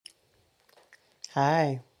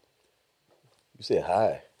Hi. You said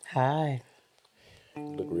hi. Hi. You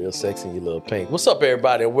look real sexy in your little pink. What's up,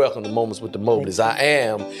 everybody, and welcome to Moments with the Mobleys. I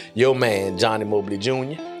am your man, Johnny Mobley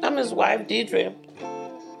Jr. I'm his wife, Deidre.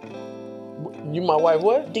 You my wife,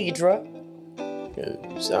 what? Deidre.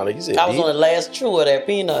 You sound like you said I was Deidre. on the last chew of that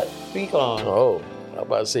pecan. Oh, I was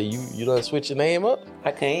about to say, you done switch your name up?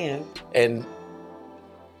 I can. And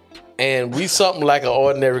we something like an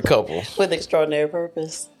ordinary couple. With extraordinary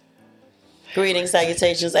purpose. Greetings,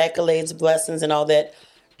 salutations, accolades, blessings, and all that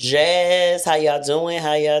jazz. How y'all doing?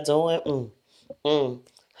 How y'all doing?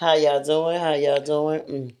 How y'all doing? How y'all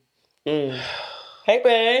doing? Hey,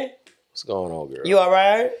 babe. What's going on, girl? You all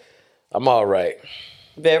right? I'm all right.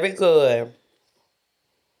 Very good.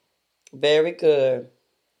 Very good.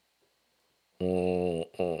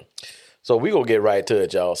 So we gonna get right to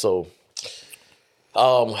it, y'all. So,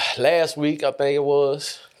 last week I think it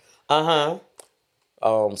was.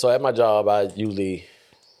 So at my job, I usually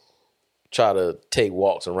try to take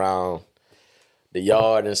walks around the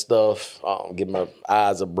yard and stuff, give my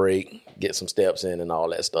eyes a break, get some steps in and all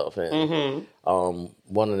that stuff. And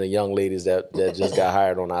one of the young ladies that just got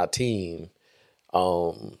hired on our team,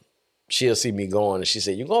 she'll see me going and she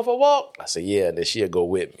said, "You going for a walk?" I said, "Yeah." And then she'll go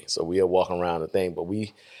with me. So we'll walk around the thing. But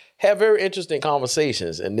we have very interesting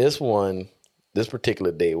conversations. And this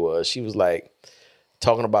particular day she was like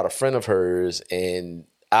talking about a friend of hers, and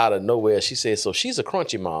out of nowhere, she said, "So she's a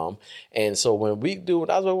crunchy mom." And so when we do it,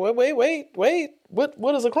 I was like, wait,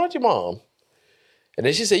 what is a crunchy mom? And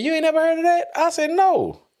then she said, "You ain't never heard of that?" I said,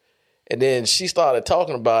 "No." And then she started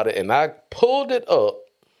talking about it, and I pulled it up,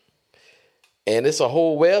 and it's a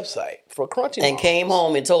whole website for crunchy moms. And came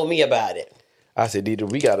home and told me about it. I said,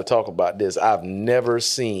 "Deidre, we got to talk about this. I've never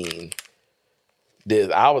seen this."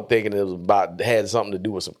 I was thinking it had something to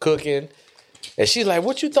do with some cooking. And she's like,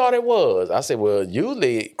 "What you thought it was?" I said, "Well,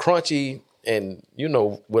 usually crunchy and,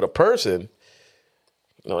 with a person,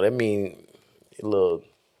 that means a little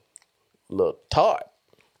tart."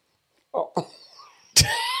 Oh.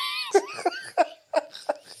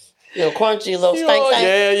 Crunchy, little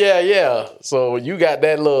stank. Yeah. So you got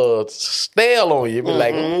that little stale on you. Be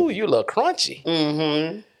like, "Ooh, you look crunchy."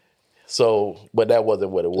 Mm-hmm. So, but that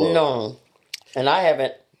wasn't what it was. No. And I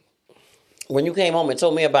haven't. When you came home and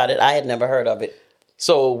told me about it, I had never heard of it.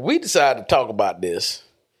 So we decided to talk about this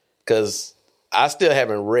because I still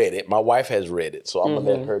haven't read it. My wife has read it. So I'm going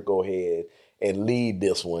to let her go ahead and lead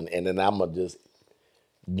this one. And then I'm going to just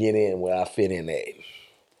get in where I fit in at.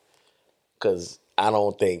 Because I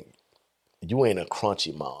don't think you ain't a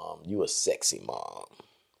crunchy mom. You a sexy mom.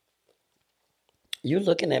 You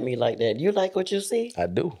looking at me like that. You like what you see? I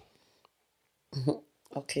do.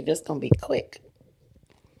 Okay, this going to be quick.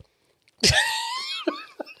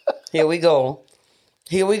 Here we go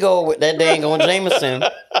with that dang on Jameson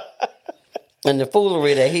and the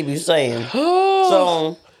foolery that he be saying.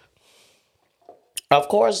 So, of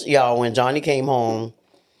course, y'all, when Johnny came home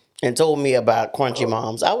and told me about crunchy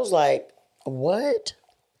moms, I was like, what?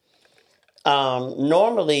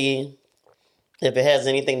 Normally, if it has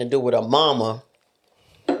anything to do with a mama,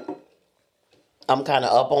 I'm kind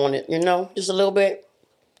of up on it, just a little bit,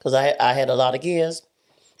 because I had a lot of kids.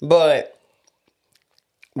 But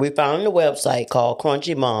we found a website called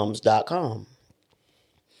crunchymoms.com.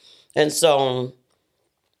 And so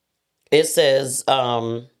it says,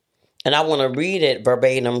 and I want to read it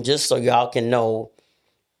verbatim just so y'all can know,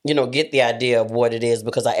 get the idea of what it is,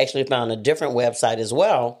 because I actually found a different website as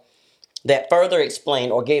well that further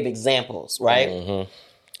explained or gave examples, right? Mm-hmm.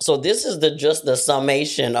 So this is just the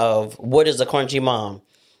summation of what is a crunchy mom.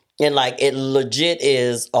 And it legit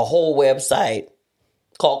is a whole website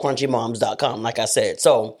called crunchymoms.com, like I said.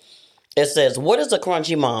 So it says, what is a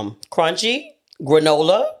crunchy mom? Crunchy,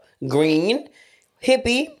 granola, green,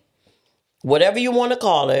 hippie, whatever you want to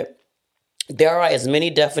call it. There are as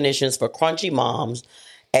many definitions for crunchy moms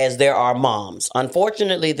as there are moms.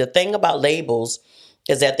 Unfortunately, the thing about labels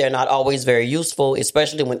is that they're not always very useful,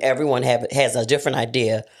 especially when everyone has a different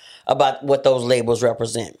idea about what those labels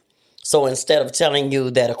represent. So instead of telling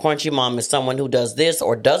you that a crunchy mom is someone who does this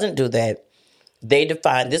or doesn't do that,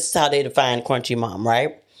 this is how they define crunchy mom,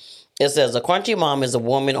 right? It says a crunchy mom is a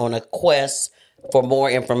woman on a quest for more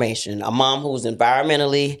information. A mom who's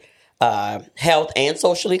environmentally, health, and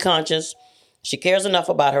socially conscious. She cares enough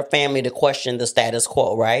about her family to question the status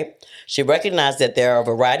quo, right? She recognizes that there are a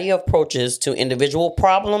variety of approaches to individual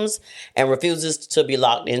problems and refuses to be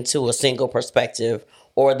locked into a single perspective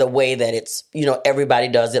or the way that it's, everybody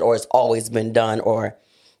does it or it's always been done or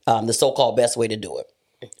the so-called best way to do it.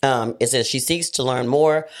 It says she seeks to learn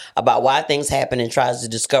more about why things happen and tries to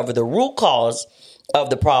discover the root cause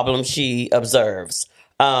of the problem she observes.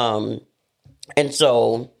 And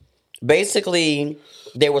so basically,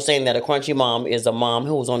 they were saying that a crunchy mom is a mom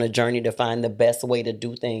who was on a journey to find the best way to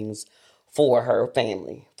do things for her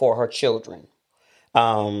family, for her children.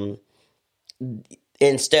 Um,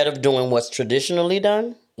 Instead of doing what's traditionally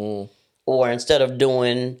done, or instead of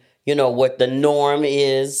doing, what the norm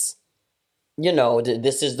is,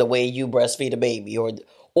 this is the way you breastfeed a baby, or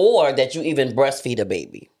that you even breastfeed a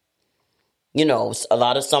baby.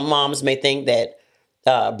 Some moms may think that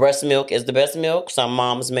breast milk is the best milk. Some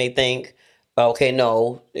moms may think, okay,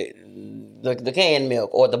 no, the canned milk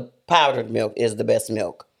or the powdered milk is the best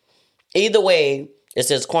milk. Either way, it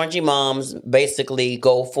says crunchy moms basically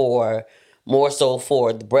go for more so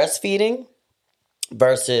for the breastfeeding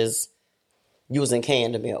versus using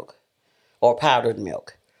canned milk or powdered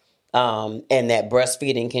milk. And that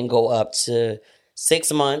breastfeeding can go up to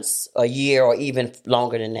 6 months, a year, or even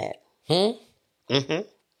longer than that.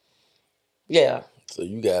 Yeah. So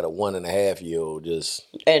you got a 1.5-year-old just.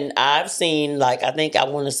 And I've seen, I think I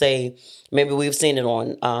want to say maybe we've seen it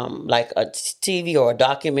on like a TV or a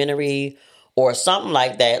documentary or something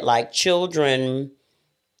like that, like children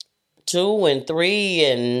 2 and 3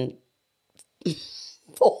 and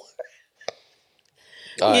 4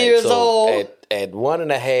 years old. At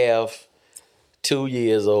 1.5, 2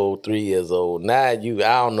 years old, 3 years old. Now I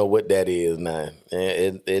don't know what that is now.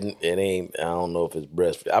 It ain't. I don't know if it's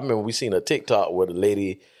breastfeeding. I remember we seen a TikTok where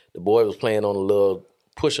the boy was playing on a little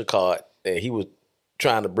pusher cart, and he was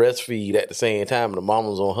trying to breastfeed at the same time, and the mom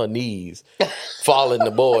was on her knees, following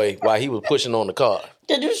the boy while he was pushing on the cart.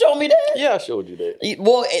 Did you show me that? Yeah, I showed you that.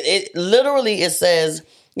 Well, it literally it says,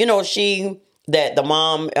 the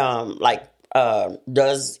mom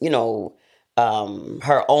does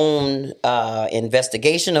her own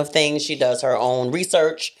investigation of things. She does her own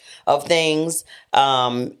research of things,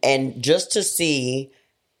 and just to see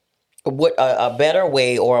what a better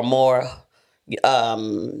way or a more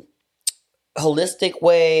holistic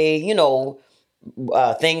way,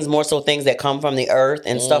 things that come from the earth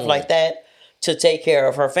and stuff like that, to take care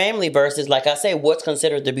of her family versus, like I say, what's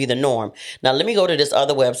considered to be the norm. Now, let me go to this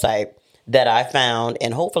other website that I found,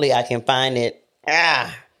 and hopefully I can find it.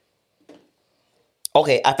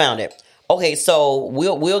 Okay, I found it. Okay, so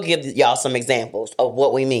we'll give y'all some examples of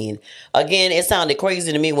what we mean. Again, it sounded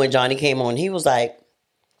crazy to me when Johnny came on. He was like,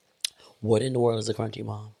 "What in the world is a crunchy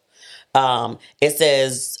mom?" It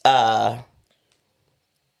says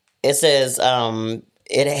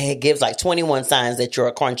it gives like 21 signs that you're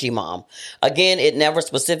a crunchy mom. Again, it never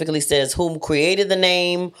specifically says who created the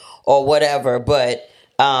name or whatever, but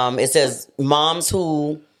it says moms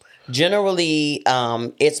who generally,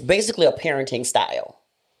 it's basically a parenting style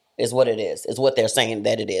is what it is what they're saying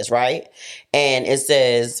that it is, right? And it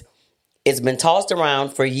says it's been tossed around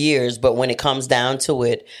for years, but when it comes down to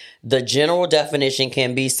it, the general definition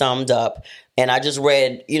can be summed up. And I just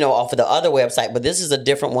read, off of the other website, but this is a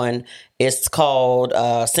different one. It's called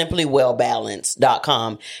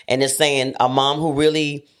simplywellbalanced.com. And it's saying a mom who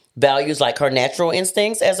really values like her natural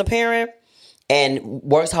instincts as a parent and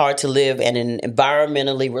works hard to live an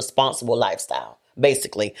environmentally responsible lifestyle,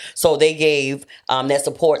 basically. So they gave that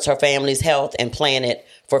supports her family's health and planet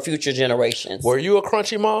for future generations. Were you a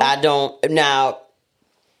crunchy mom? I don't. Now,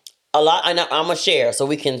 a lot. I'm gonna share so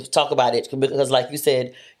we can talk about it because, like you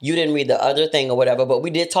said, you didn't read the other thing or whatever, but we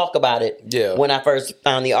did talk about it. Yeah. When I first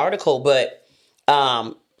found the article, but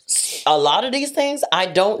a lot of these things I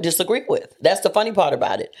don't disagree with. That's the funny part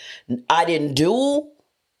about it. I didn't do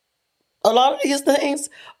a lot of these things,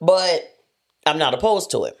 but I'm not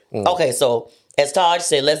opposed to it. Okay, so as Taj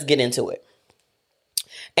said, let's get into it.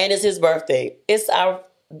 And it's his birthday. It's our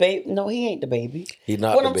baby. No, he ain't the baby. He's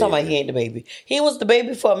not what the I'm baby. talking about, he ain't the baby. He was the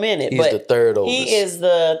baby for a minute. He's the third oldest. He is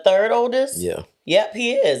the third oldest? Yeah. Yep,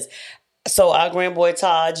 he is. So our grandboy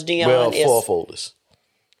Taj Dion is... fourth oldest.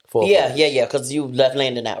 Yeah, because you left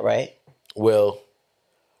Landon out, right? Well,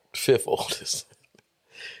 fifth oldest.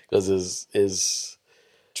 Because it's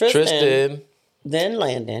Tristan, then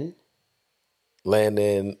Landon,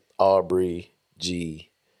 Aubrey, G.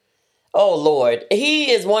 Oh, Lord.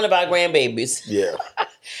 He is one of our grandbabies. Yeah.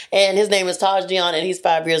 And his name is Taj Dion, and he's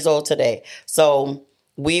 5 years old today. So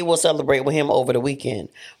we will celebrate with him over the weekend.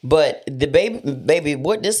 But the baby,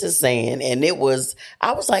 what this is saying, and I was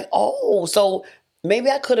like, oh, so maybe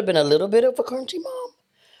I could have been a little bit of a crunchy mom,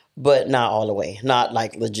 but not all the way. Not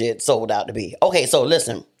like legit sold out to be. Okay, so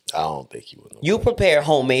listen. I don't think you would know. You prepare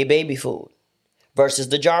homemade baby food versus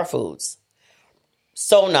the jar foods.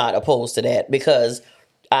 So not opposed to that because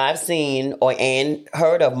I've seen and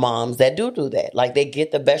heard of moms that do that. Like they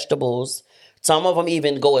get the vegetables. Some of them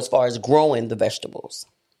even go as far as growing the vegetables.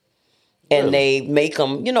 And Really? they make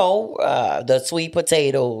them, the sweet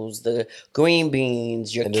potatoes, the green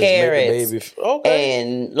beans, your And just make the carrots, baby. Okay.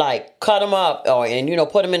 and like cut them up, and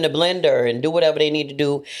put them in the blender and do whatever they need to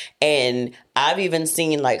do. And I've even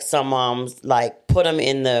seen like some moms like put them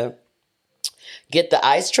get the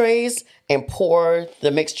ice trays and pour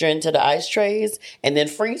the mixture into the ice trays and then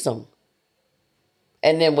freeze them.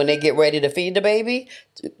 And then when they get ready to feed the baby,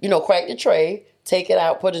 crack the tray, take it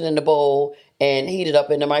out, put it in the bowl, and heat it up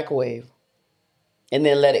in the microwave. And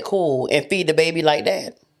then let it cool and feed the baby like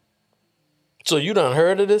that. So you done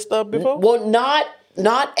heard of this stuff before? Well,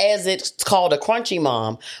 not as it's called a crunchy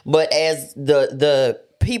mom, but as the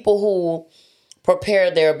people who prepare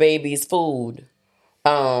their baby's food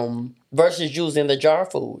versus using the jar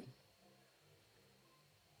food.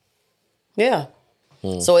 Yeah.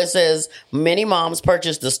 So it says many moms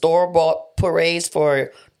purchase the store-bought purees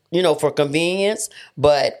for convenience,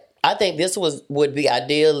 but I think this would be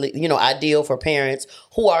ideal for parents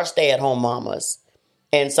who are stay-at-home mamas.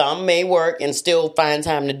 And some may work and still find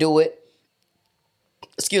time to do it.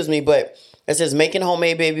 Excuse me, but it says making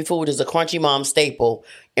homemade baby food is a crunchy mom staple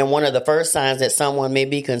and one of the first signs that someone may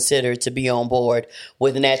be considered to be on board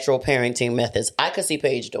with natural parenting methods. I could see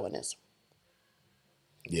Paige doing this.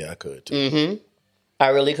 Yeah, I could too. Mm-hmm. I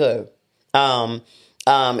really could. And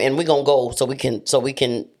we're gonna go so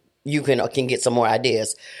you can get some more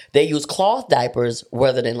ideas. They use cloth diapers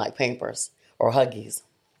rather than like Pampers or Huggies.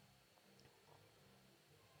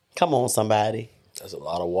 Come on, somebody. That's a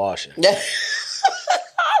lot of washing.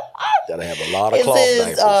 Gotta have a lot of cloth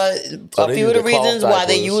says, diapers. A few of the reasons why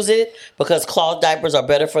they use it, because cloth diapers are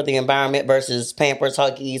better for the environment versus Pampers,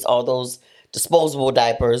 Huggies, all those disposable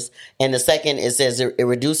diapers. And the second, it says it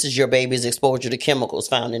reduces your baby's exposure to chemicals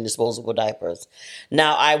found in disposable diapers.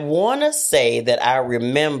 Now, I want to say that I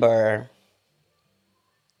remember,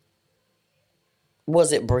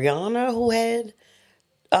 was it Brianna who had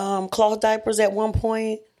cloth diapers at one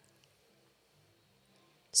point?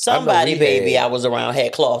 Somebody, I was around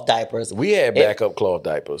had cloth diapers. We had backup cloth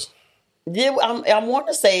diapers. Yeah, I want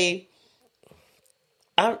to say,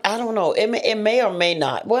 I don't know. It may or may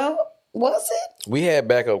not. Well, was it? We had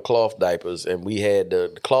backup cloth diapers, and we had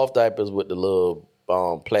the cloth diapers with the little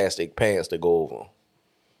plastic pants that go over 'em.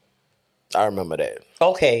 I remember that.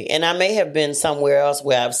 Okay, and I may have been somewhere else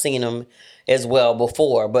where I've seen them as well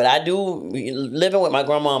before, but I do, living with my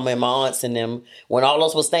grandmama and my aunts and them, when all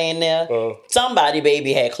us was staying there, somebody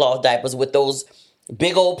baby had cloth diapers with those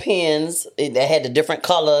big old pins that had the different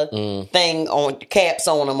color thing on caps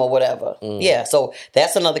on them or whatever. Yeah, so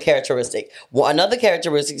that's another characteristic. Well, another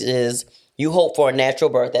characteristic is you hope for a natural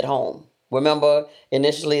birth at home. Remember,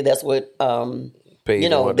 initially that's what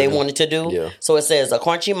they wanted to do. Yeah. So it says a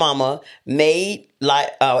crunchy mama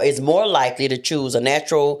is more likely to choose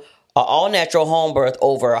all natural home birth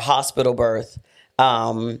over a hospital birth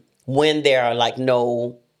when there are like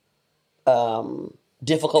no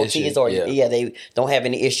difficulties they don't have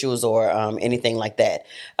any issues or anything like that.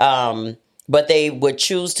 But they would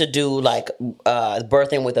choose to do like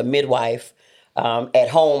birthing with a midwife at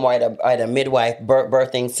home or at a midwife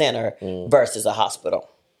birthing center versus a hospital.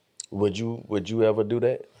 Would you ever do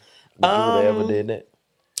that? Would you have ever did that?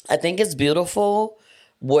 I think it's beautiful.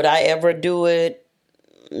 Would I ever do it?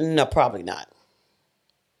 No, probably not.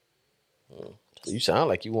 You sound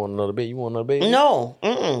like you want another baby. You want another baby? No.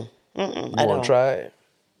 You want to try it?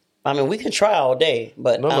 I mean, we can try all day,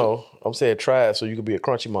 but no. I'm saying try it so you could be a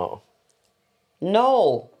crunchy mom.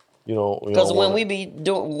 No, because when we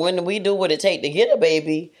do what it take to get a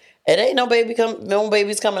baby, it ain't no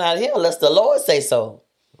babies coming out of here unless the Lord say so.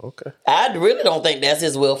 Okay. I really don't think that's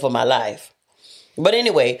His will for my life. But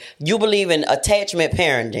anyway, you believe in attachment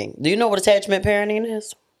parenting. Do you know what attachment parenting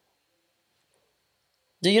is?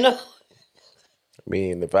 Do you know? I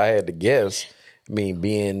mean, if I had to guess,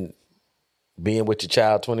 being with your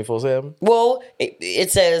child 24/7. Well,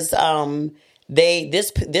 it says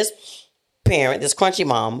this parent, this crunchy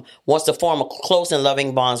mom, wants to form a close and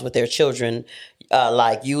loving bonds with their children,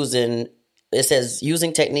 like using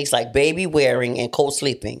techniques like baby wearing and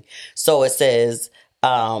co-sleeping. So it says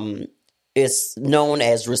it's known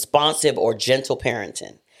as responsive or gentle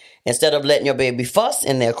parenting. Instead of letting your baby fuss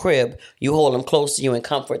in their crib, you hold them close to you and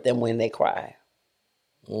comfort them when they cry.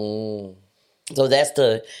 So that's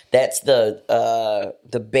the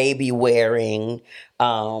baby wearing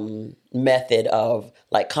method of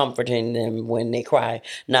like comforting them when they cry.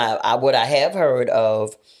 Now, what I have heard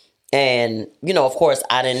of, and of course,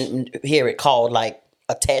 I didn't hear it called like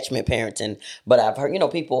attachment parenting, but I've heard,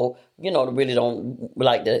 people, really don't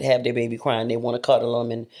like to have their baby crying. They want to cuddle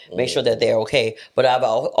them and make sure that they're okay. But I've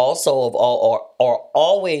also of all or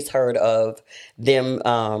always heard of them,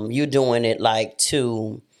 you doing it like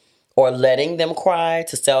to, or letting them cry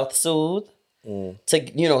to self-soothe, to,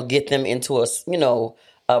 get them into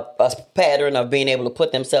a pattern of being able to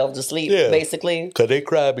put themselves to sleep, basically. Because they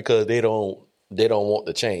cry because they don't want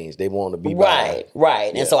to change. They want to be right.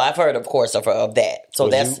 Yeah. And so I've heard, of course, of that. So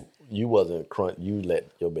that's you wasn't you let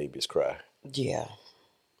your babies cry. Yeah,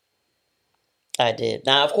 I did.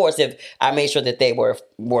 Now, of course, if I made sure that they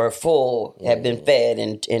were full, have been fed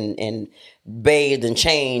and bathed and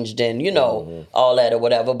changed and all that or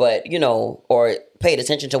whatever, but or paid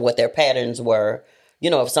attention to what their patterns were.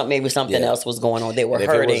 If something else was going on, they were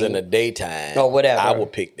hurting. If it was in the daytime or whatever, I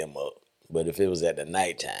would pick them up. But if it was at the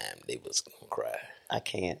nighttime, they was gonna cry. I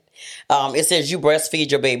can't. It says you breastfeed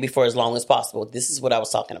your baby for as long as possible. This is what I was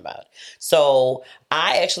talking about. So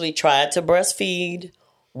I actually tried to breastfeed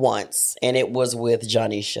once, and it was with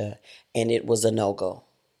Janisha, and it was a no-go.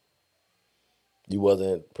 You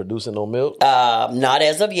wasn't producing no milk? Not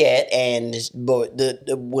as of yet. But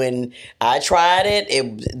when I tried it,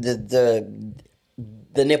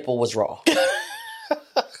 the nipple was raw.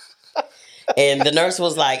 And the nurse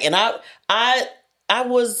was like, and I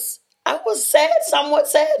was somewhat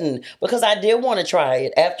saddened because I did want to try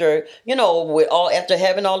it after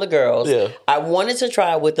having all the girls. Yeah. I wanted to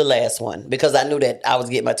try with the last one because I knew that I was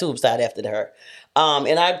getting my tubes tied after her.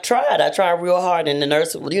 And I tried real hard, and the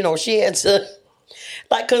nurse, she had to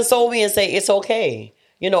like console me and say, it's okay.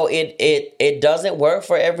 It doesn't work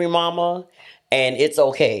for every mama, and it's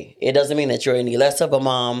okay. It doesn't mean that you're any less of a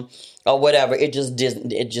mom or whatever. It just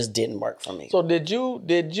didn't work for me. So did you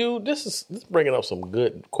this is bringing up some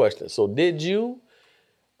good questions. So did you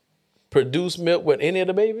produce milk with any of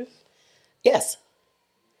the babies? Yes.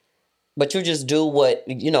 But you just do what,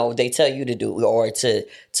 they tell you to do, or to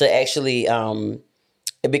actually,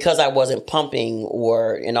 because I wasn't pumping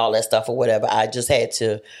and all that stuff or whatever, I just had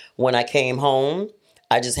to, when I came home,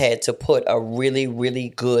 I just had to put a really, really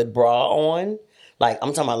good bra on. Like,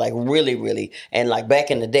 I'm talking about like really, really. And like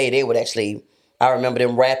back in the day, they would actually, I remember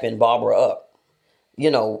them wrapping Barbara up.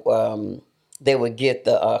 They would get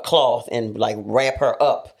the cloth and like wrap her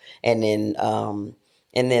up and then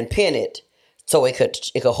pin it so it could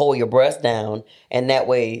hold your breast down. And that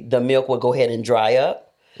way the milk would go ahead and dry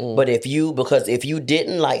up. But if you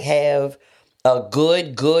didn't like have a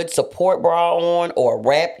good support bra on or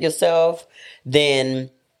wrap yourself,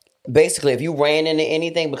 then basically if you ran into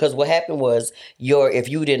anything, because what happened was if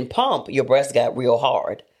you didn't pump, your breast got real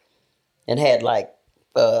hard and had like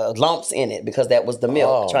lumps in it because that was the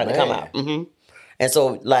milk trying to come out. Mm-hmm. And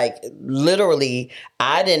so like literally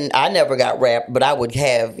I never got wrapped, but I would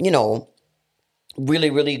have,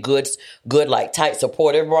 really, really good, like tight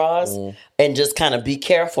supportive bras and just kind of be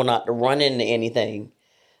careful not to run into anything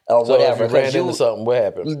or whatever. If you ran into something, what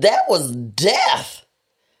happened? That was death.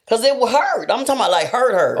 Because it would hurt. I'm talking about like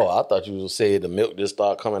hurt. Oh, I thought you were saying the milk just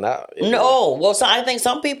started coming out. No. Well, so I think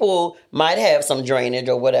some people might have some drainage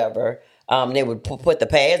or whatever. They would put the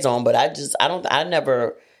pads on, but I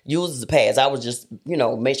never used the pads. I was just,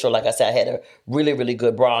 make sure, like I said, I had a really, really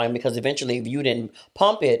good bra in, because eventually if you didn't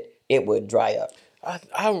pump it, it would dry up.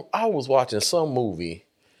 I was watching some movie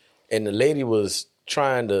and the lady was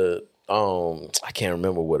trying to, I can't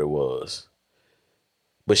remember what it was,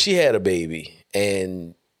 but she had a baby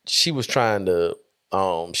and she was trying to,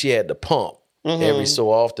 she had to pump every so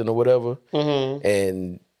often or whatever. Mm-hmm.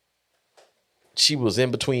 And she was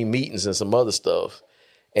in between meetings and some other stuff.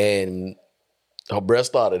 And her breast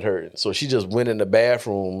started hurting. So she just went in the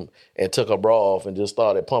bathroom and took her bra off and just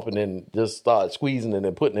started pumping in, just started squeezing it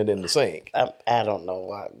and putting it in the sink. I don't know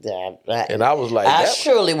why. And I was like, I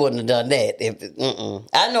surely wouldn't have done that.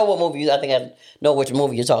 I know what movie, I think I know which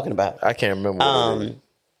movie you're talking about. I can't remember what it is.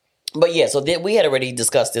 But yeah, so we had already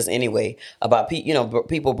discussed this anyway about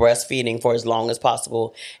people breastfeeding for as long as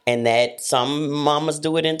possible, and that some mamas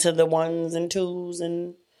do it into the 1s and 2s,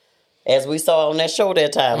 and as we saw on that show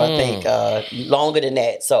that time, I think longer than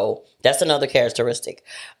that. So that's another characteristic.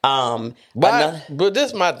 But this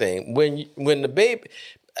is my thing when the baby.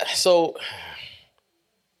 So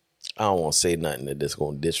I don't want to say nothing that's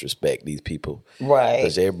going to disrespect these people, right?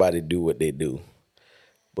 Because everybody do what they do,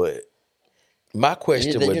 but. My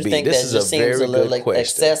question would be, this is a very good question.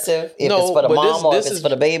 Excessive if it's for the mom or if it's for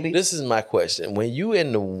the baby? This is my question. When you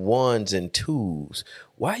in the 1s and 2s,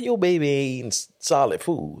 why your baby ain't eating solid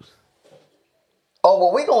foods? Oh,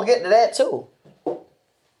 well, we're going to get to that too.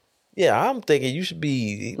 Yeah, I'm thinking you should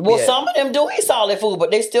be... Well, some of them do eat solid food, but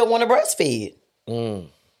they still want to breastfeed.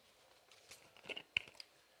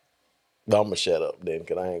 No, I'm gonna shut up then,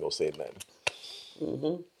 because I ain't gonna say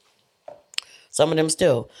nothing. Some of them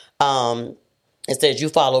still. It says you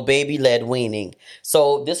follow baby-led weaning.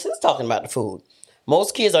 So this is talking about the food.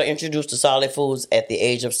 Most kids are introduced to solid foods at the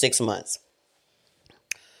age of 6 months.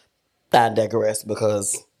 I digress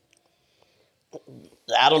because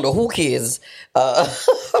I don't know who kids,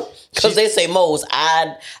 because they say most.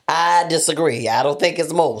 I disagree. I don't think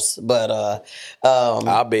it's most, but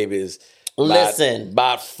Our babies, listen,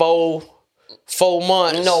 about 4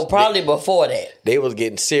 months. No, probably before that. They was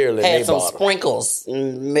getting cereal and Had they some bought 'em. sprinkles,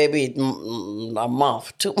 maybe a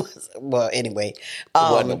month, 2 months. Well, anyway, It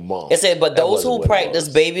wasn't a month. It said, but That those wasn't who what it practice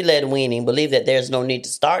was. baby-led weaning believe that there's no need to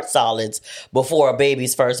start solids before a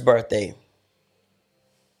baby's first birthday.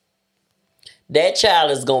 That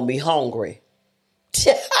child is gonna be hungry.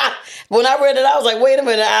 When I read it, I was like, wait a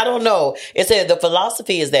minute, I don't know. It said the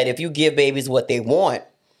philosophy is that if you give babies what they want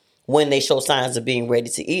when they show signs of being ready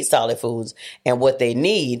to eat solid foods and what they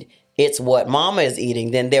need, it's what mama is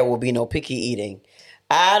eating, then there will be no picky eating.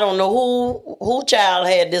 I don't know who child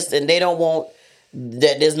had this and they don't want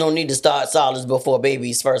that there's no need to start solids before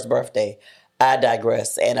baby's first birthday. I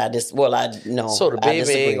digress. And I know. So the I baby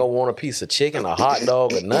disagree. ain't gonna want a piece of chicken, a hot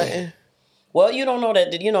dog, or nothing. Well, you don't know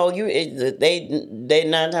that. They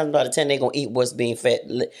 9 times out of 10 they gonna eat what's being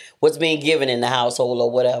fed, what's being given in the household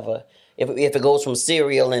or whatever. If it goes from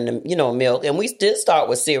cereal and milk, and we did start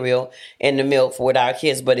with cereal and the milk with our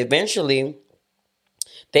kids, but eventually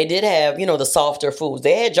they did have the softer foods.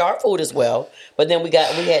 They had jar food as well, but then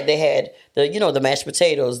they had the mashed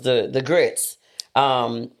potatoes, the grits,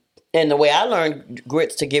 and the way I learned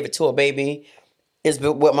grits to give it to a baby is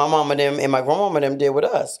what my mama them and my grandmama them did with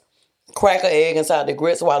us. Crack an egg inside the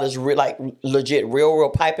grits while it's legit real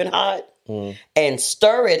piping hot, and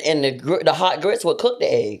stir it, and the hot grits would cook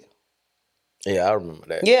the egg. Yeah, I remember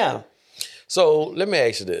that. Yeah. So let me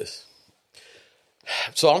ask you this.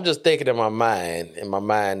 So I'm just thinking in my mind, and my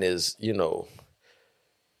mind is,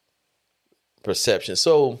 perception.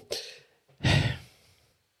 So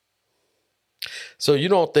you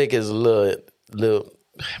don't think it's a little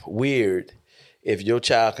weird if your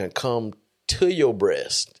child can come to your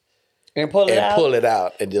breast And pull it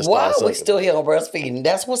out. And just Why start are we sucking? still here on breastfeeding?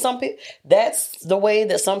 That's the way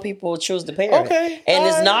that some people choose to parent. Okay, and all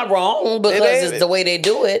it's right. not wrong because it's the way they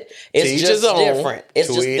do it. It's To each just his own. different. It's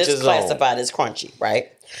To just each his classified as crunchy,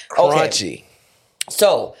 right? Crunchy. Okay.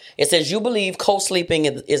 So it says you believe co-sleeping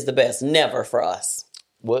is the best. Never for us.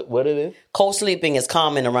 What it is? Co-sleeping is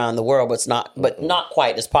common around the world, but not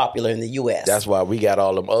quite as popular in the U.S. That's why we got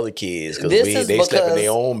all them other kids because This they is slept in because-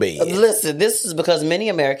 their own bed. Listen, this is because many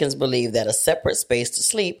Americans believe that a separate space to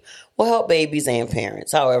sleep will help babies and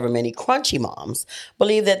parents. However, many crunchy moms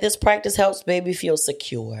believe that this practice helps baby feel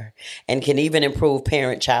secure and can even improve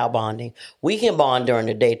parent-child bonding. We can bond during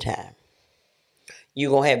the daytime.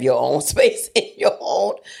 You're going to have your own space in your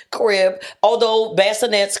own crib. Although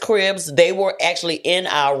bassinet's cribs, they were actually in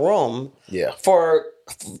our room for,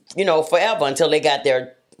 forever until they got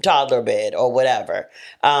their toddler bed or whatever.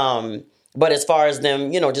 But as far as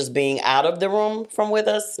them, just being out of the room from with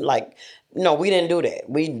us, no, we didn't do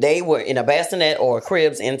that. They were in a bassinet or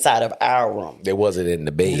cribs inside of our room. They wasn't in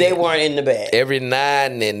the bed. They weren't in the bed. Every now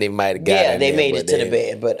and then they might have got in they there, made but it to the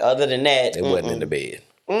bed. But other than that, they wasn't in the bed.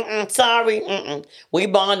 Sorry. We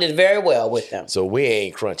bonded very well with them. So we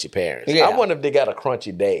ain't crunchy parents. Yeah. I wonder if they got a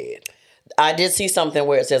crunchy dad. I did see something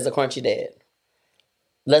where it says a crunchy dad.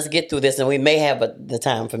 Let's get through this, and we may have the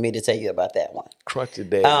time for me to tell you about that one. Crunchy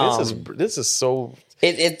dad. This is so.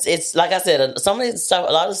 It's like I said, some of this stuff,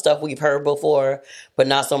 a lot of stuff we've heard before, but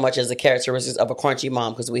not so much as the characteristics of a crunchy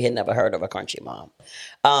mom because we had never heard of a crunchy mom.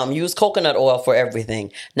 Use coconut oil for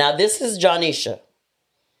everything. Now this is Janisha.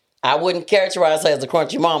 I wouldn't characterize her as a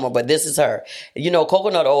crunchy mama, but this is her.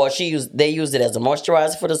 Coconut oil, they used it as a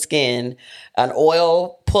moisturizer for the skin, an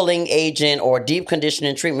oil pulling agent, or deep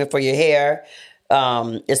conditioning treatment for your hair.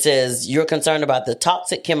 It says you're concerned about the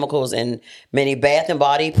toxic chemicals in many bath and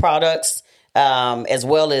body products, as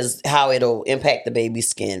well as how it'll impact the baby's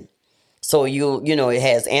skin. So it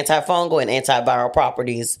has antifungal and antiviral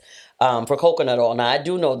properties for coconut oil. Now I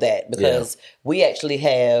do know that because we actually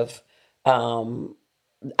have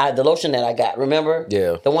the lotion that I got. Remember?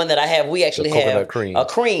 Yeah. The one that I have, we actually have cream. a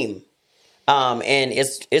cream. And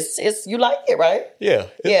it's you like it, right? Yeah.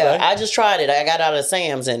 Yeah. Right. I just tried it. I got out of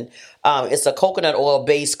Sam's, and it's a coconut oil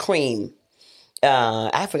based cream.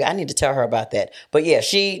 I forgot. I need to tell her about that. But yeah,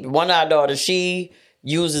 one of our daughters, she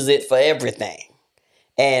uses it for everything,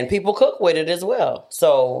 and people cook with it as well.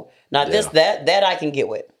 So now that I can get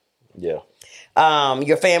with. Yeah.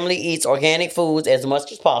 Your family eats organic foods as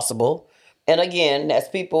much as possible. And again, that's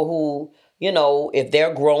people who, if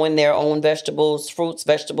they're growing their own vegetables, fruits,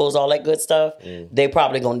 vegetables, all that good stuff, they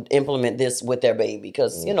probably going to implement this with their baby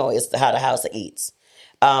because, it's how the house eats.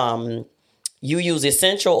 You use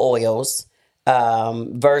essential oils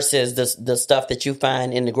versus the stuff that you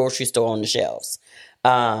find in the grocery store on the shelves.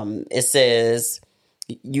 It says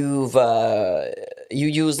you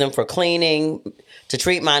use them for cleaning, to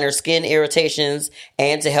treat minor skin irritations,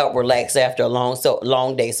 and to help relax after a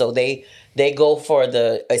long day. So they go for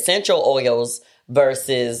the essential oils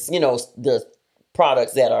versus the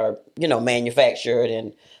products that are manufactured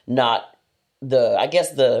and not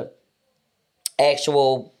the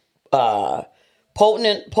actual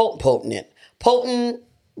potent.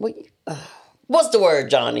 What's the word,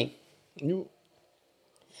 Johnny?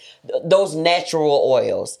 Those natural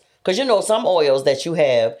oils. Because some oils that you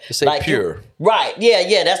have, you say like pure, right?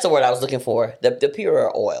 Yeah, that's the word I was looking for. The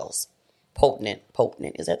purer oils, potent.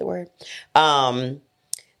 Is that the word?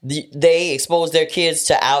 They expose their kids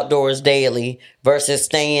to outdoors daily versus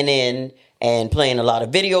staying in and playing a lot of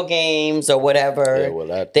video games or whatever.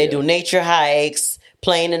 They do nature hikes,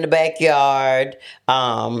 playing in the backyard.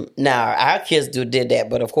 Now our kids did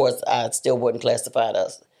that, but of course I still wouldn't classify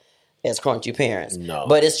us as crunchy parents. No.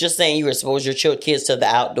 But it's just saying you expose your kids to the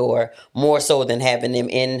outdoor more so than having them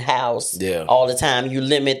in-house all the time. You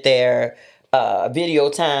limit their video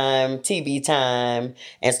time, TV time,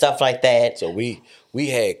 and stuff like that. So we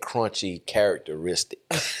had crunchy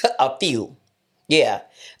characteristics. A few. Yeah.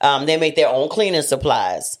 They make their own cleaning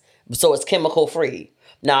supplies. So it's chemical free.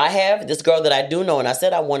 Now I have this girl that I do know, and I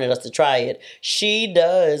said I wanted us to try it. She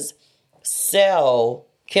does sell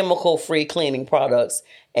chemical free cleaning products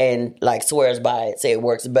and swears by it, say it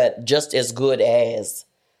works, but just as good as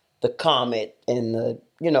the Comet and the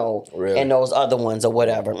really? And those other ones or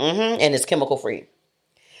whatever. And it's chemical free.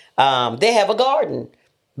 They have a garden.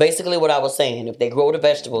 Basically, what I was saying, if they grow the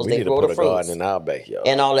vegetables, they grow the fruits, a garden in our backyard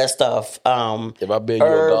and all that stuff. If I build herbs you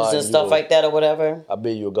a garden, and stuff like that or whatever. I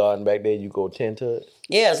build you a garden back there. You go tend to it.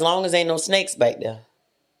 Yeah, as long as ain't no snakes back there.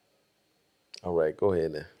 All right, go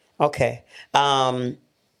ahead then. Okay.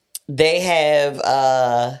 They have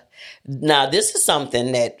now this is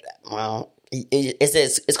something that it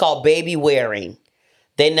says it's called baby wearing.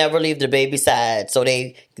 They never leave the baby's side, so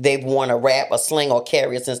they've worn a wrap, a sling, or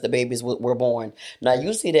carrier since the babies were born. Now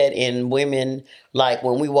you see that in women, like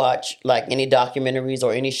when we watch any documentaries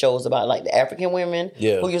or any shows about the African women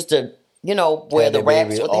who used to wear the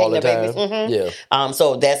wraps with hang their babies.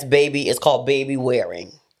 So that's baby. It's called baby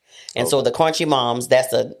wearing, and so the crunchy moms,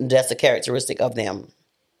 that's a characteristic of them.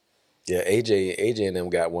 Yeah, AJ and them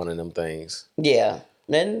got one of them things. Yeah,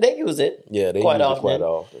 and they use it. Yeah, they quite use often. it quite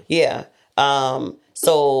often. Yeah. One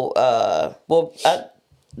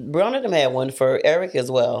of them had one for Eric as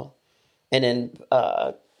well, and then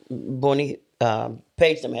Bonnie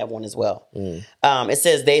Paige them have one as well. It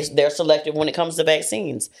says they're selective when it comes to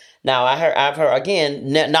vaccines. Now I've heard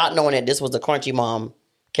again, not knowing that this was a crunchy mom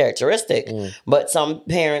characteristic, but some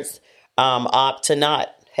parents opt to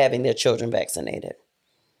not having their children vaccinated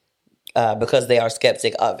because they are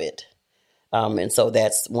skeptic of it, and so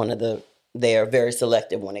that's one of they are very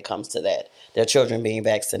selective when it comes to that. Their children being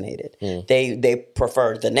vaccinated. They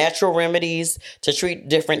prefer the natural remedies to treat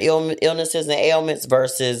different illnesses and ailments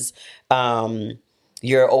versus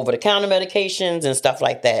your over-the-counter medications and stuff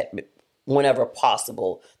like that. Whenever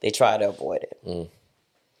possible, they try to avoid it.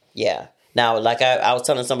 Yeah. Now, like I was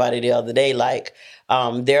telling somebody the other day,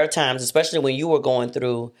 there are times, especially when you were going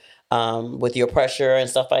through with your pressure and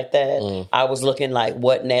stuff like that, I was looking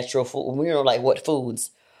what natural food, what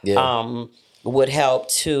foods would help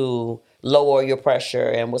to lower your pressure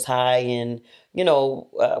and was high in,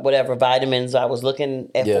 whatever vitamins I was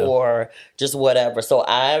looking at for, just whatever. So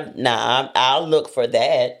I'll look for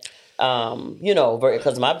that,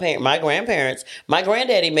 because my grandparents, my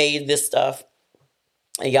granddaddy made this stuff,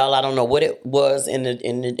 and y'all, I don't know what it was in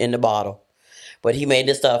the bottle, but he made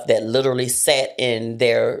this stuff that literally sat in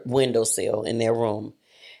their windowsill in their room,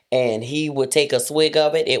 and he would take a swig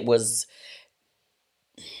of it.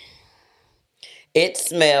 It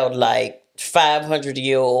smelled like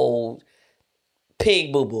 500-year-old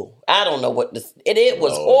pig boo-boo. I don't know what it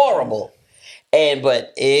was horrible.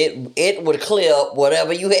 But it would clear up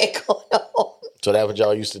whatever you had going on. So that's what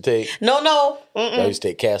y'all used to take? No. Y'all used to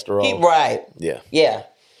take castor oil? Right. Yeah. Yeah.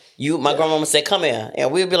 My grandmama said, come here.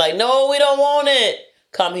 And we'd be like, no, we don't want it.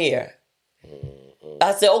 Come here.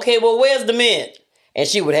 I said, okay, well, where's the mint? And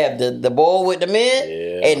she would have the bowl with the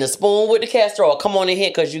mint and the spoon with the castor oil. Come on in here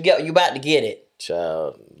because you about to get it.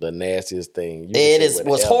 Child, the nastiest thing. It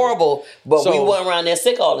was horrible, but we weren't around there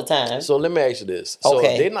sick all the time. So let me ask you this. So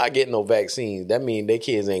if they're not getting no vaccines, that means their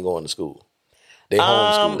kids ain't going to school. They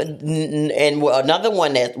homeschool. And another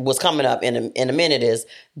one that was coming up in a minute is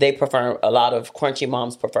they prefer, a lot of crunchy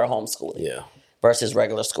moms prefer homeschooling. Yeah. Versus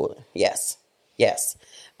regular schooling. Yes.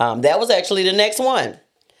 That was actually the next one.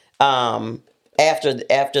 After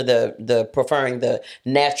the preferring the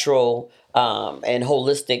natural and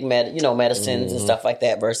holistic medicines and stuff like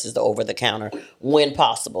that versus the over the counter when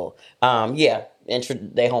possible. They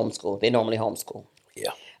homeschool. They normally homeschool.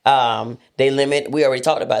 Yeah. They limit, we already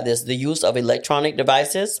talked about this, the use of electronic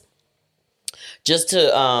devices just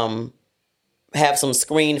to have some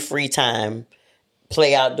screen-free time,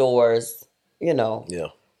 play outdoors, Yeah.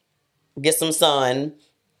 get some sun.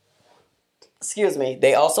 Excuse me.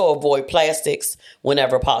 They also avoid plastics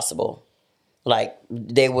whenever possible. Like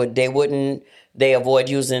they avoid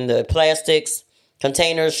using the plastics,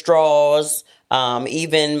 containers, straws,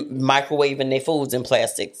 even microwaving their foods in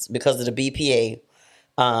plastics because of the BPA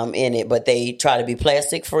in it. But they try to be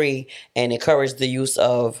plastic free and encourage the use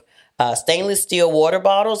of stainless steel water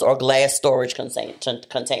bottles or glass storage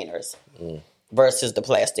containers versus the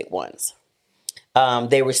plastic ones.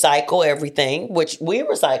 They recycle everything, which we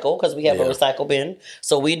recycle because we have a recycle bin.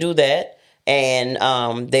 So we do that. And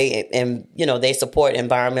they support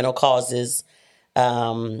environmental causes.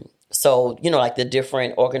 So, like the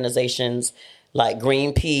different organizations like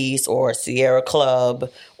Greenpeace or Sierra Club,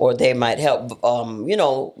 or they might help,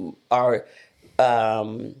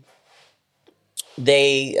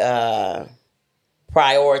 they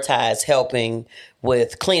prioritize helping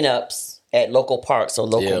with cleanups at local parks or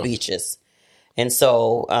local beaches. And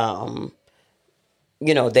so,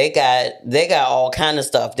 they got all kind of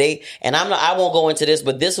stuff. I won't go into this,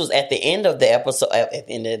 but this was at the end of the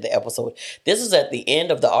episode. This was at the end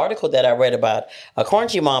of the article that I read about a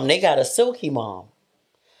crunchy mom. They got a silky mom,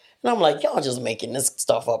 and I'm like, y'all just making this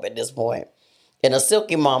stuff up at this point. And a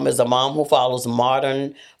silky mom is a mom who follows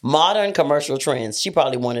modern commercial trends. She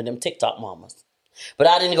probably one of them TikTok mamas, but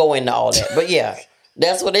I didn't go into all that. But yeah.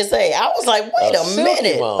 That's what they say. I was like, wait a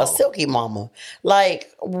minute. A silky mama. Like,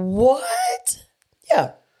 what?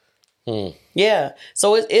 Yeah. Yeah.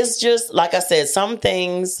 So it's just, like I said, some of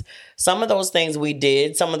those things we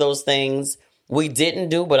did, some of those things we didn't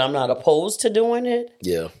do, but I'm not opposed to doing it.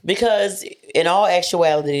 Yeah. Because in all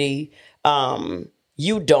actuality,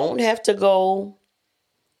 you don't have to go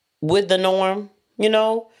with the norm, You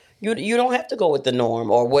don't have to go with the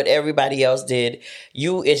norm or what everybody else did.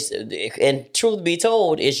 And truth be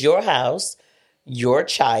told, it's your house, your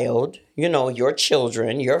child, your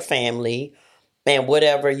children, your family, and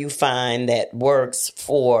whatever you find that works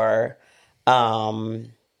for your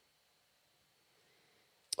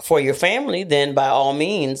family, then by all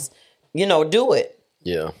means, do it.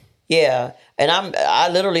 Yeah. Yeah. And I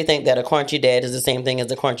literally think that a crunchy dad is the same thing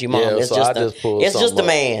as a crunchy mom. Yeah, it's just a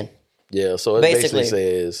man. Yeah, so it basically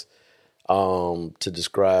says to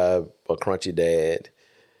describe a crunchy dad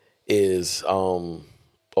is or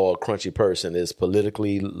a crunchy person is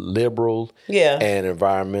politically liberal and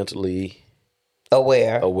environmentally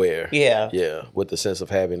aware. Yeah, with the sense of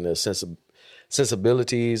having the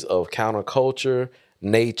sensibilities of counterculture,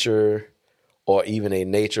 nature, or even a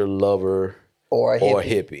nature lover or a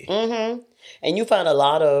hippie. Mm-hmm. And you find a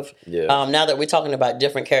lot of, now that we're talking about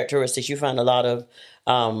different characteristics, you find a lot of,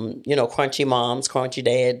 crunchy moms, crunchy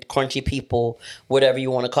dad, crunchy people, whatever you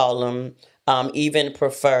want to call them, even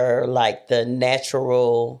prefer like the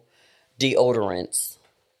natural deodorants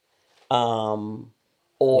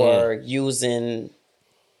or using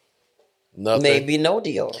maybe no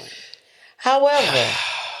deodorant. However,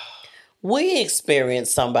 we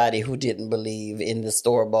experienced somebody who didn't believe in the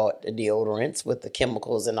store-bought deodorants with the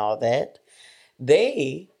chemicals and all that.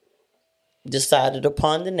 They decided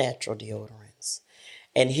upon the natural deodorants.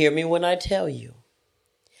 And hear me when I tell you,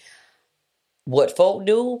 what folk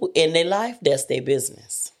do in their life, that's their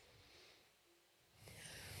business.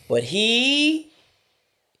 But he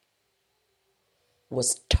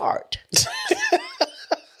was tart.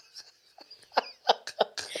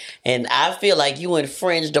 And I feel like you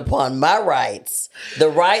infringed upon my rights, the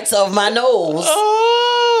rights of my nose.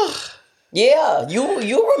 Yeah,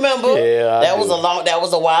 you remember? Yeah, that was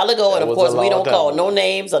a while ago, and of course we don't call no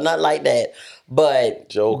names or nothing like that.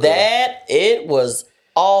 But it was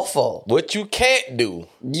awful. What you can't do,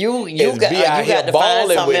 you got to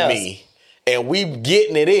find something else. Me, and we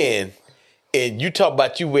getting it in. And you talk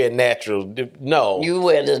about you wear natural. No. You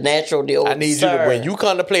wear the natural deodorant. I need you to, when you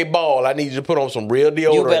come to play ball, I need you to put on some real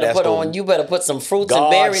deodorant. You better put some fruits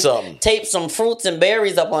and berries. Tape some fruits and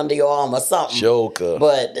berries up under your arm or something. Joker.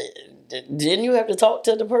 But didn't you have to talk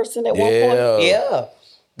to the person at one point? Yeah.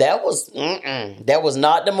 That was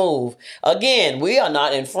not the move. Again, we are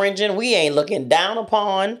not infringing. We ain't looking down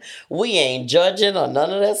upon. We ain't judging or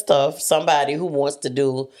none of that stuff. Somebody who wants to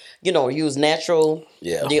do, use natural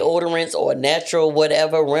deodorants or natural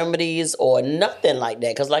whatever remedies or nothing like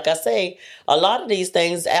that. Because like I say, a lot of these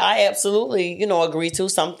things I absolutely, agree to.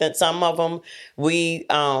 Some of them we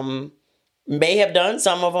may have done,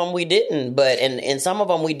 some of them we didn't, but and some of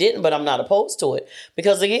them we didn't, but I'm not opposed to it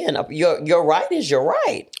because again, your right is your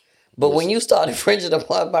right. But when you start infringing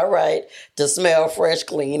upon my right to smell fresh,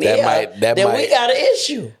 clean air, then we got an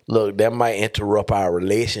issue. Look, that might interrupt our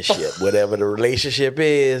relationship. Whatever the relationship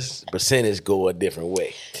is, percentage go a different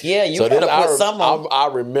way. Yeah, you gotta put some on. I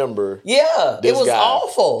remember. Yeah, it was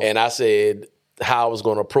awful. And I said how I was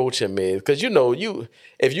going to approach him is because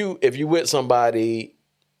if you with somebody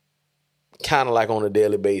kind of like on a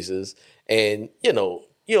daily basis, and you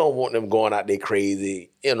don't want them going out there crazy,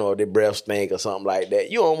 their breath stink or something like that.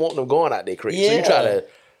 You don't want them going out there crazy. Yeah. So you try to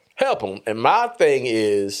help them. And my thing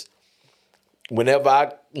is, whenever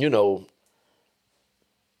I,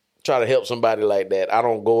 try to help somebody like that, I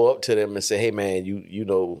don't go up to them and say, "Hey man,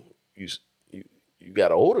 you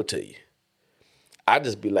got an odor to you." I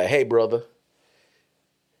just be like, "Hey brother,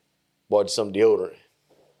 bought you some deodorant."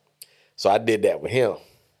 So I did that with him.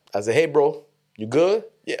 I said, "Hey, bro, you good?"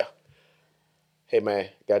 "Yeah." "Hey, man,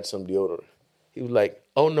 got you some deodorant." He was like,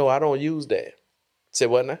 "Oh, no, I don't use that." I said,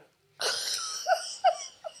 "What now?"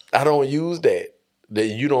 "I don't use that." "That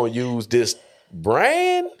you don't use this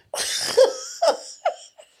brand?"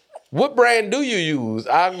 "What brand do you use?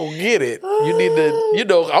 I'll go get it. You need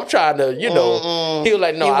to, I'm trying to, He was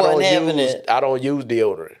like, "No, I don't use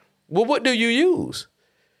deodorant." "Well, what do you use?"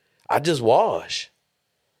 "I just wash."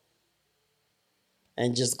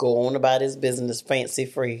 And just go on about his business fancy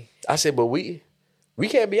free. I said, "But we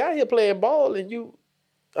can't be out here playing ball and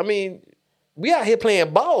we out here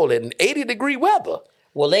playing ball in 80-degree weather."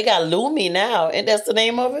 Well, they got Lumi now, and that's the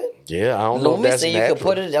name of it? Yeah, I don't know if that's natural. You can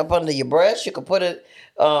put it up under your breast. You can put it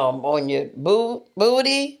on your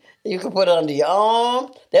booty. You can put it under your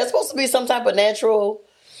arm. That's supposed to be some type of natural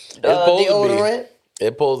deodorant. It's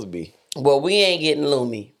supposed to be. Well, we ain't getting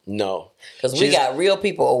Lumi. No. Because we got real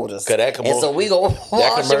people odors. And so we go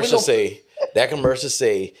that commercial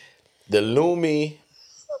say the Lumi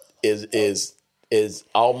is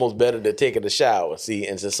almost better than taking a shower. See,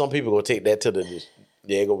 and so some people go take that to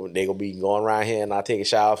they gonna be going around here and I take a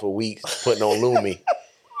shower for weeks putting on Lumi.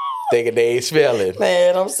 Thinking they ain't smelling.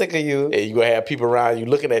 Man, I'm sick of you. And you gonna have people around you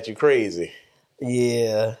looking at you crazy.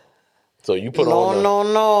 Yeah. So you put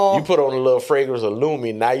you put on a little fragrance of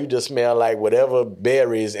Lumi. Now you just smell like whatever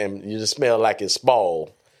berries, and you just smell like it's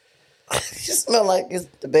Spall. You smell like it's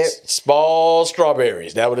the berry. Spall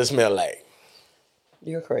strawberries. That's what it smell like.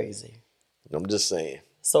 You're crazy. I'm just saying.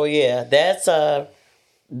 So yeah, that's our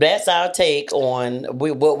take on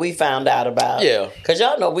what we found out about. Yeah. Because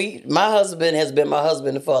y'all know my husband has been my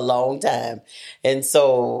husband for a long time, and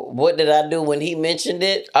so what did I do when he mentioned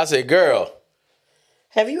it? I said, "Girl,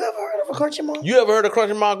 have you ever heard of a Crunchy Mom? You ever heard of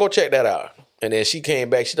Crunchy Mom? Go check that out." And then she came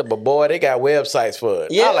back. She said, "But boy, they got websites for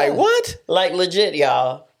it." Yeah. I was like, "What?" Like legit,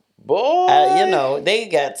 y'all. Boy. They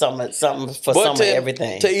got something for some of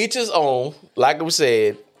everything. To each his own. Like we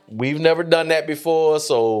said, we've never done that before.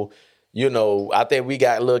 So, I think we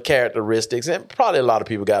got little characteristics. And probably a lot of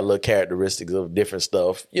people got little characteristics of different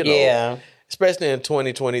stuff. Yeah. Especially in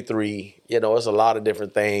 2023. It's a lot of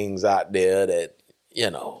different things out there that,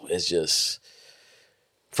 it's just...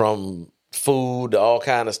 From food to all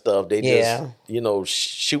kind of stuff. They just,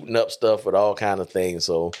 shooting up stuff with all kind of things.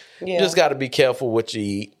 So you just got to be careful what you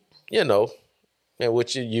eat, and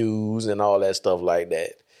what you use and all that stuff like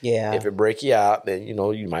that. Yeah. If it break you out, then,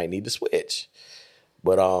 you might need to switch.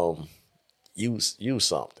 But use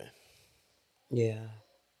something. Yeah.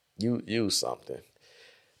 Use something.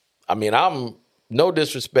 I mean, I'm no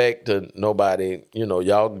disrespect to nobody.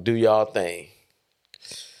 Y'all do y'all thing.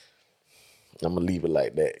 I'm going to leave it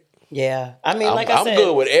like that. Yeah. I mean, I said, I'm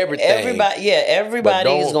good with everything.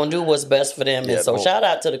 Everybody is going to do what's best for them. And so shout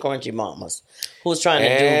out to the Crunchy Mamas who's trying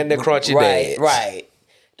to do. And the Crunchy Dads. Right.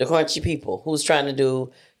 The Crunchy people who's trying to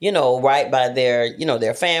do, right by their,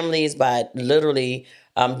 their families, by literally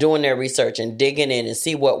doing their research and digging in and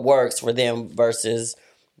see what works for them versus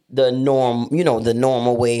the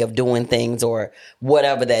normal way of doing things or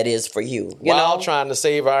whatever that is for you. While trying to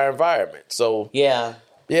save our environment. So, yeah,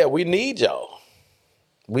 we need y'all.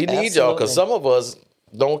 We need y'all because some of us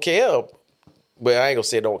don't care. Well, I ain't gonna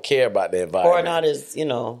say don't care about the environment, or not as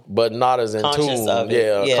but not as in tune.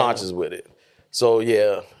 Conscious with it. So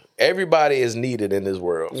everybody is needed in this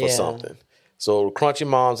world for something. So Crunchy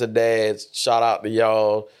Moms and Dads, shout out to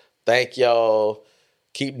y'all. Thank y'all.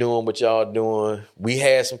 Keep doing what y'all doing. We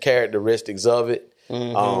had some characteristics of it.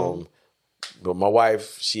 But my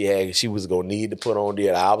wife, she was gonna need to put on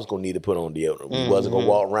deodorant. I was gonna need to put on deodorant. We wasn't gonna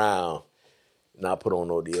walk around not put on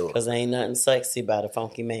no deodorant. Because ain't nothing sexy about a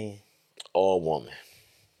funky man. Or woman.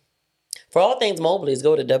 For all things Mobleys,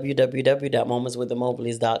 go to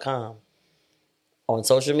www.momentswiththemobleys.com. On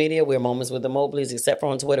social media, we're Moments with the Mobleys, except for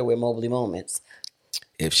on Twitter, we're Mobley Moments.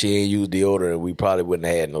 If she ain't used deodorant, we probably wouldn't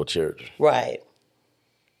have had no children. Right.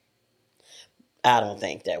 I don't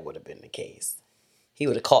think that would have been the case. He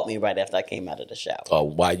would have caught me right after I came out of the shower. Or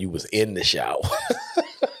while you was in the shower.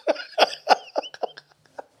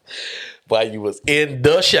 While you was in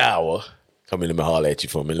the shower. Come here, let me holler at you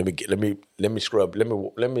for a minute. Let me scrub.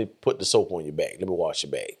 Let me put the soap on your back. Let me wash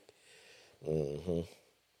your back.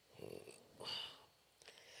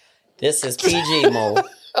 This is PG mode.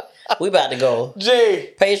 We about to go.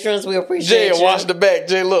 Jay. Patrons, we appreciate you. Jay, wash the back.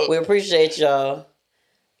 Jay, look. We appreciate y'all.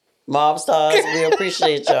 Mob stars, we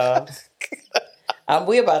appreciate y'all.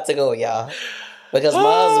 We about to go, y'all. Because my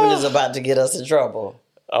husband is about to get us in trouble.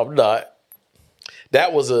 I'm not.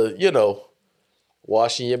 That was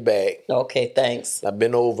washing your back. Okay, thanks. I've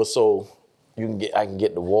been over so I can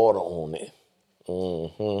get the water on it.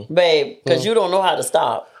 Babe, because you don't know how to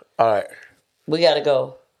stop. All right. We got to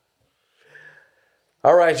go.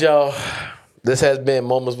 All right, y'all. This has been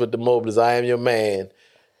Moments with the Mobleys. I am your man,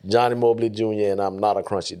 Johnny Mobley Jr., and I'm not a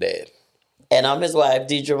crunchy dad. And I'm his wife,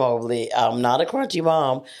 Deidre Mobley. I'm not a crunchy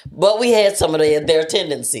mom, but we had some of their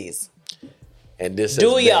tendencies. And this has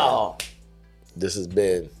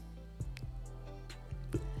been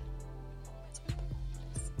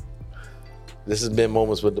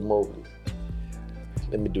Moments with the Mobleys.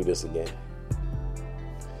 Let me do this again.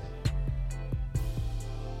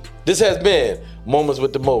 This has been Moments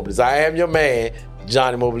with the Mobleys. I am your man,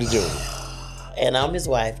 Johnny Mobley Jr. And I'm his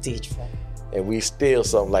wife, Deidre. And we still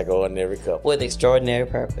something like an ordinary couple. With extraordinary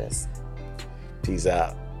purpose. Peace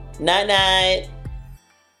out. Night-night.